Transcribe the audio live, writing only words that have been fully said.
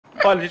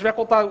Olha, a gente vai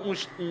contar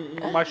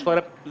uma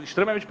história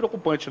extremamente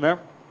preocupante, né?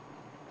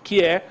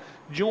 Que é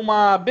de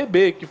uma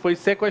bebê que foi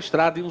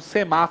sequestrada em um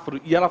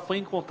semáforo e ela foi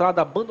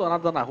encontrada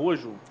abandonada na rua,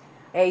 Ju.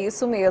 É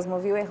isso mesmo,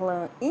 viu,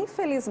 Erlan?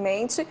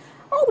 Infelizmente,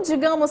 ou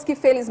digamos que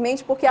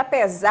felizmente, porque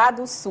apesar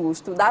do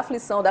susto, da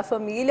aflição da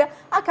família,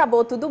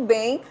 acabou tudo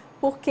bem,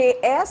 porque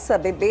essa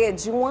bebê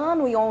de 1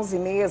 ano e 11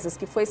 meses,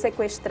 que foi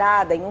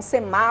sequestrada em um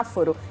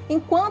semáforo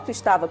enquanto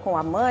estava com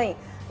a mãe,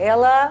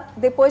 ela,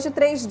 depois de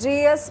 3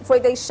 dias, foi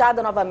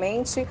deixada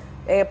novamente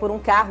por um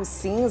carro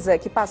cinza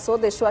que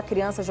deixou a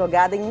criança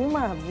jogada em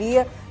uma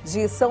via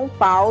de São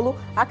Paulo.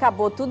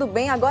 Acabou tudo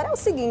bem. Agora é o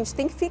seguinte,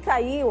 tem que ficar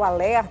aí o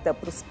alerta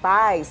para os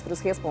pais, para os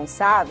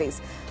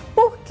responsáveis,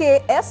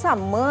 porque essa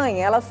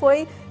mãe, ela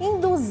foi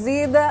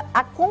induzida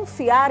a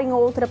confiar em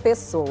outra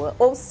pessoa,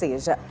 ou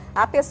seja,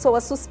 a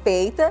pessoa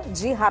suspeita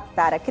de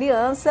raptar a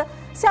criança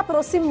se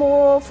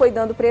aproximou, foi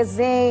dando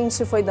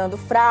presente, foi dando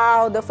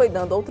fralda, foi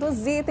dando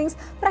outros itens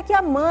para que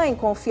a mãe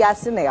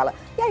confiasse nela.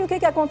 E aí o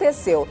que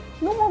aconteceu?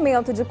 No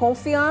momento de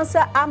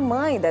confiança, a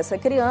mãe dessa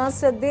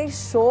criança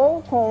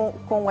deixou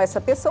com essa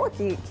pessoa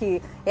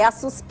que é a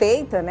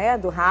suspeita, né,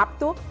 do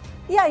rapto.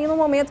 E aí, no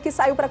momento que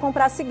saiu para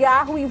comprar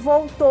cigarro e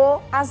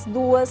voltou, as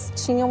duas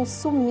tinham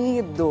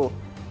sumido.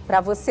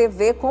 Para você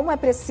ver como é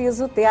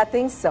preciso ter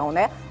atenção,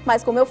 né?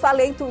 Mas como eu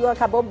falei, tudo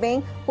acabou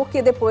bem,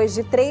 porque depois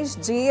de 3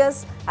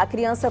 dias, a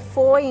criança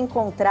foi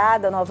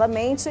encontrada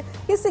novamente.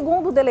 E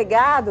segundo o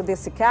delegado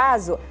desse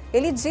caso,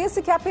 ele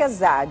disse que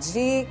apesar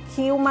de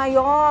que o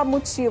maior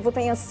motivo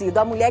tenha sido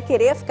a mulher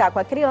querer ficar com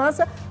a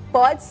criança,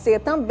 pode ser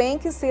também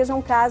que seja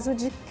um caso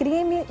de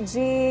crime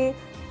de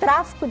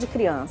tráfico de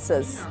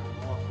crianças.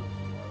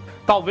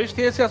 Talvez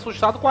tenha se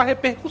assustado com a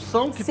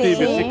repercussão que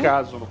teve esse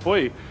caso, não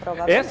foi?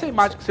 Essa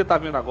imagem que você está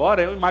vendo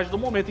agora é a imagem do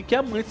momento em que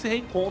a mãe se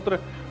reencontra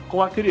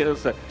com a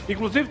criança.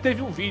 Inclusive,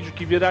 teve um vídeo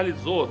que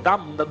viralizou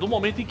do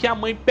momento em que a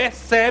mãe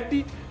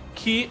percebe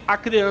que a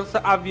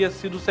criança havia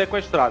sido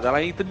sequestrada.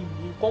 Ela entra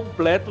em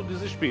completo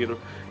desespero.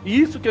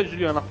 E isso que a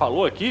Juliana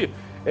falou aqui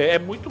é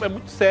muito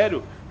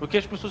sério, porque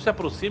as pessoas se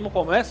aproximam,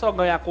 começam a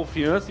ganhar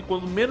confiança e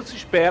quando menos se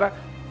espera,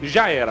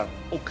 já era.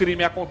 O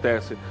crime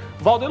acontece.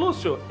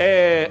 Valdelúcio,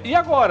 e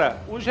agora?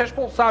 Os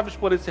responsáveis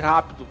por esse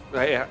rapto,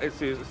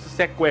 esse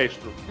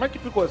sequestro, como é que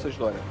ficou essa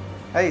história?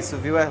 É isso,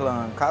 viu,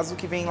 Erlan? O caso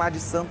que vem lá de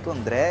Santo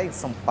André, em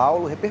São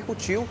Paulo,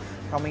 repercutiu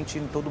realmente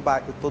em todo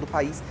o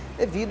país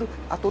devido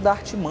a toda a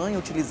artimanha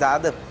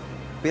utilizada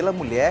pela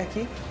mulher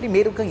que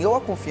primeiro ganhou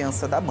a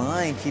confiança da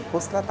mãe, que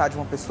por se tratar de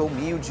uma pessoa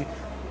humilde,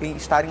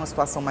 estar em uma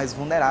situação mais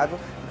vulnerável,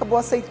 acabou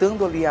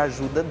aceitando ali a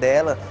ajuda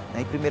dela,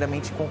 né, e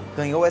primeiramente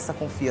ganhou essa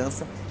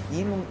confiança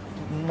e no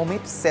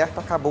momento certo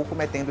acabou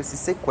cometendo esse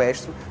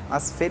sequestro,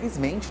 mas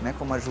felizmente, né,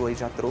 como a Ju aí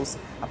já trouxe,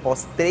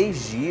 após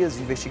 3 dias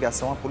de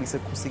investigação, a polícia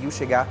conseguiu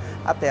chegar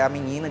até a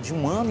menina de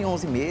 1 ano e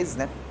 11 meses,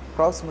 né,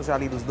 próximo já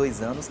ali dos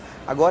 2 anos,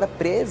 agora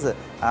presa.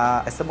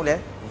 Essa mulher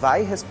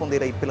vai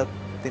responder aí pela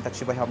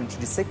tentativa realmente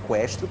de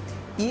sequestro.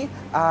 E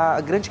a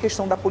grande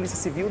questão da Polícia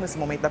Civil, nesse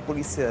momento da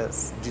Polícia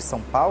de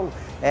São Paulo,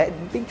 é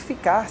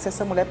identificar se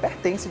essa mulher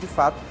pertence de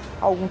fato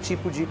a algum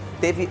tipo de...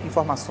 Teve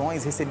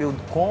informações, recebeu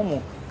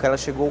como que ela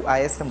chegou a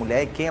essa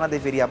mulher, quem ela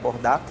deveria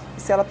abordar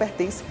e se ela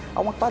pertence a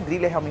uma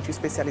quadrilha realmente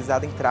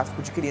especializada em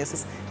tráfico de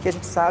crianças, que a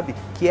gente sabe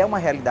que é uma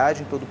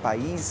realidade em todo o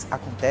país,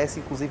 acontece,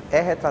 inclusive é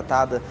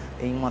retratada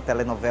em uma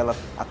telenovela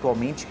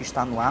atualmente que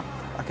está no ar,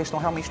 a questão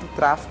realmente do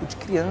tráfico de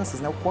crianças,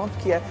 né? O quanto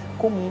que é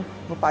comum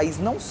no país,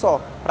 não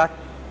só para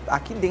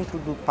aqui dentro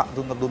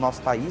do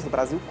nosso país, do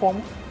Brasil,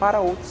 como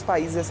para outros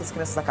países essas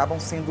crianças acabam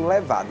sendo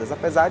levadas.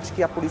 Apesar de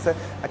que a polícia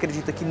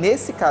acredita que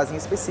nesse caso em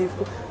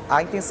específico,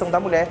 a intenção da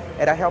mulher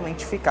era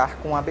realmente ficar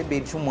com a bebê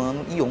de 1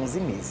 ano e 11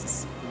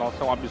 meses. Nossa,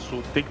 é um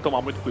absurdo. Tem que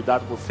tomar muito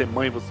cuidado, você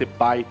mãe, você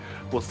pai,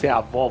 você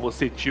avó,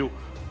 você tio.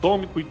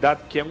 Tome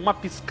cuidado que é uma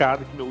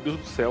piscada que, meu Deus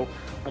do céu,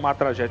 uma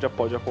tragédia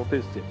pode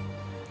acontecer.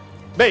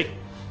 Bem,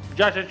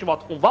 já a gente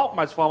volta com o Val, com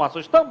mais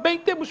informações. Também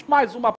temos mais uma